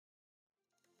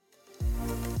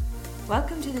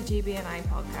Welcome to the GBNI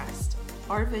podcast.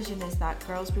 Our vision is that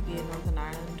Girls Brigade Northern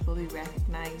Ireland will be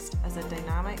recognised as a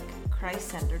dynamic,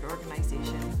 Christ-centred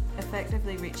organisation,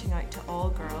 effectively reaching out to all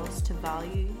girls to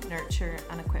value, nurture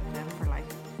and equip them for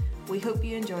life. We hope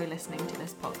you enjoy listening to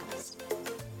this podcast.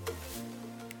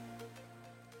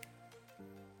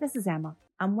 This is Emma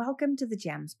and welcome to the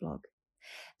GEMS blog.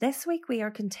 This week we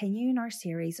are continuing our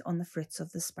series on the fruits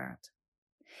of the Spirit.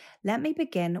 Let me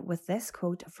begin with this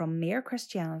quote from Mere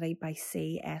Christianity by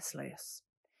C.S. Lewis.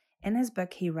 In his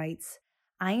book he writes,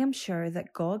 "I am sure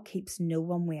that God keeps no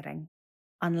one waiting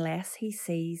unless he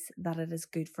sees that it is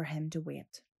good for him to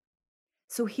wait."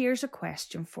 So here's a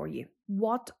question for you.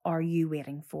 What are you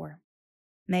waiting for?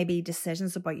 Maybe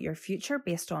decisions about your future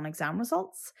based on exam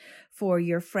results, for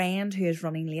your friend who is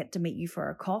running late to meet you for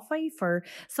a coffee, for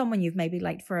someone you've maybe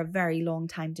liked for a very long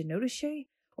time to notice you,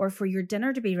 or for your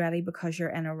dinner to be ready because you're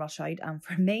in a rush out, and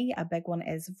for me, a big one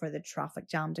is for the traffic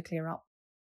jam to clear up.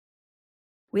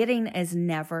 Waiting is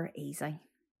never easy.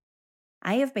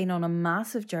 I have been on a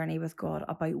massive journey with God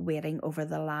about waiting over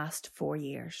the last 4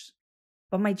 years.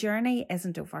 But my journey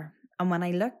isn't over, and when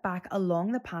I look back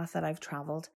along the path that I've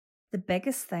travelled, the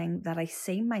biggest thing that I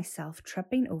see myself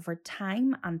tripping over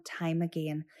time and time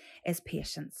again is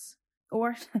patience.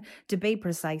 Or, to be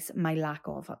precise, my lack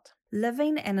of it.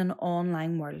 Living in an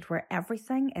online world where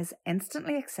everything is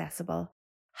instantly accessible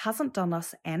hasn't done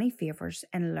us any favours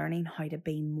in learning how to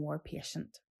be more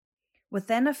patient.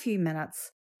 Within a few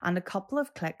minutes and a couple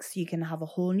of clicks, you can have a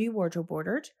whole new wardrobe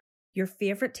ordered, your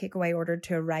favourite takeaway ordered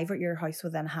to arrive at your house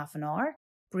within half an hour,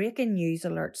 breaking news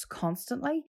alerts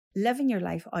constantly, living your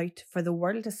life out for the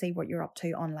world to see what you're up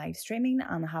to on live streaming,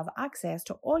 and have access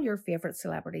to all your favourite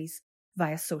celebrities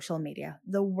via social media.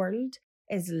 The world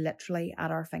is literally at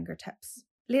our fingertips.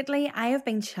 Lately, I have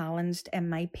been challenged in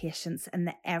my patience in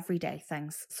the everyday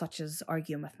things, such as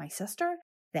arguing with my sister,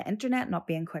 the internet not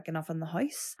being quick enough in the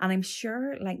house, and I'm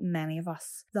sure, like many of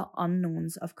us, the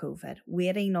unknowns of COVID,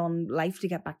 waiting on life to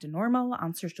get back to normal,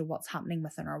 answers to what's happening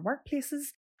within our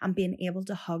workplaces, and being able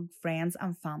to hug friends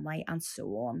and family and so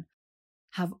on,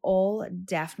 have all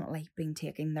definitely been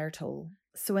taking their toll.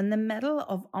 So in the middle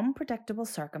of unpredictable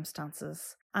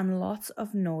circumstances and lots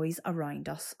of noise around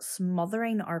us,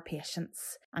 smothering our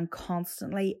patience and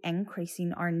constantly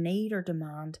increasing our need or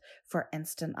demand for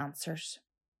instant answers,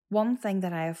 one thing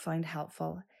that I have found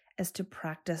helpful is to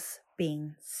practice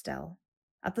being still.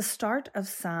 At the start of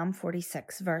Psalm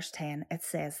 46 verse 10, it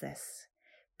says this,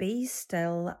 "Be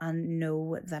still and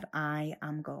know that I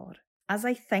am God." As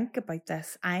I think about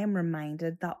this, I am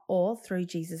reminded that all through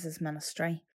Jesus'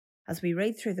 ministry, as we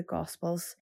read through the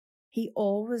Gospels, he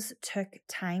always took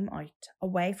time out,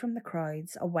 away from the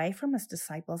crowds, away from his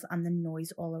disciples and the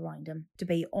noise all around him, to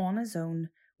be on his own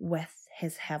with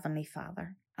his heavenly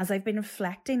Father. As I've been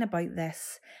reflecting about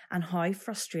this and how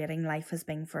frustrating life has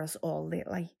been for us all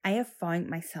lately, I have found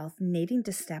myself needing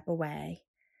to step away,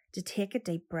 to take a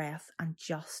deep breath and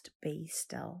just be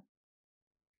still.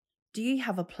 Do you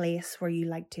have a place where you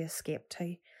like to escape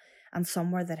to, and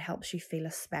somewhere that helps you feel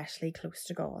especially close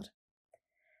to God?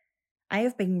 I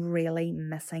have been really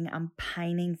missing and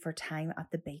pining for time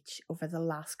at the beach over the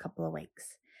last couple of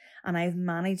weeks, and I've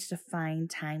managed to find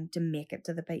time to make it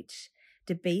to the beach,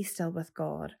 to be still with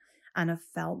God, and have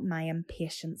felt my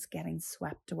impatience getting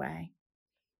swept away.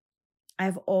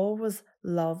 I've always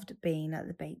loved being at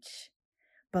the beach,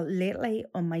 but lately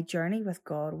on my journey with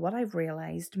God, what I've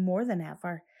realised more than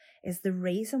ever is the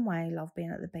reason why I love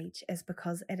being at the beach is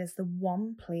because it is the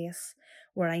one place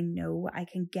where I know I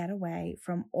can get away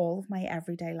from all of my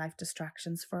everyday life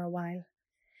distractions for a while.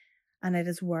 And it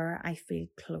is where I feel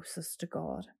closest to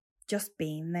God. Just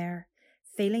being there,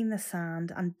 feeling the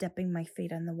sand and dipping my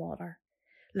feet in the water,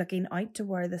 looking out to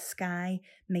where the sky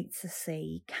meets the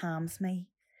sea calms me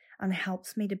and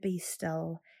helps me to be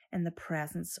still in the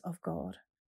presence of God.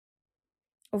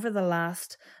 Over the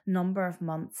last number of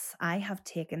months, I have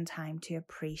taken time to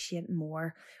appreciate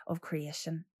more of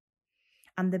creation,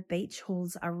 and the beach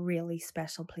holds a really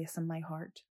special place in my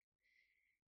heart.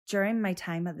 During my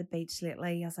time at the beach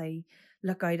lately, as I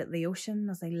look out at the ocean,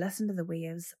 as I listen to the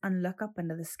waves and look up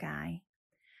into the sky,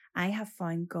 I have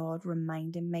found God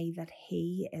reminding me that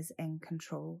He is in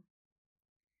control.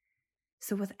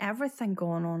 So with everything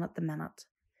going on at the minute,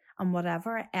 and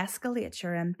whatever escalates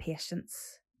your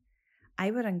impatience, I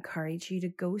would encourage you to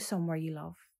go somewhere you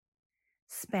love,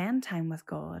 spend time with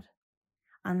God,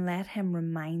 and let Him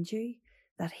remind you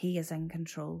that He is in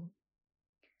control.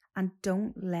 And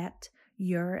don't let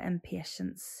your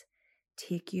impatience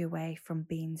take you away from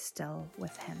being still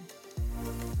with Him.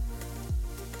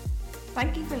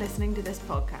 Thank you for listening to this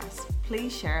podcast.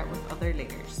 Please share it with other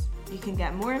leaders. You can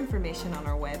get more information on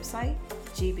our website,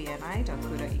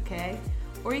 gbni.co.uk,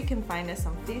 or you can find us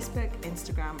on Facebook,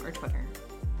 Instagram, or Twitter.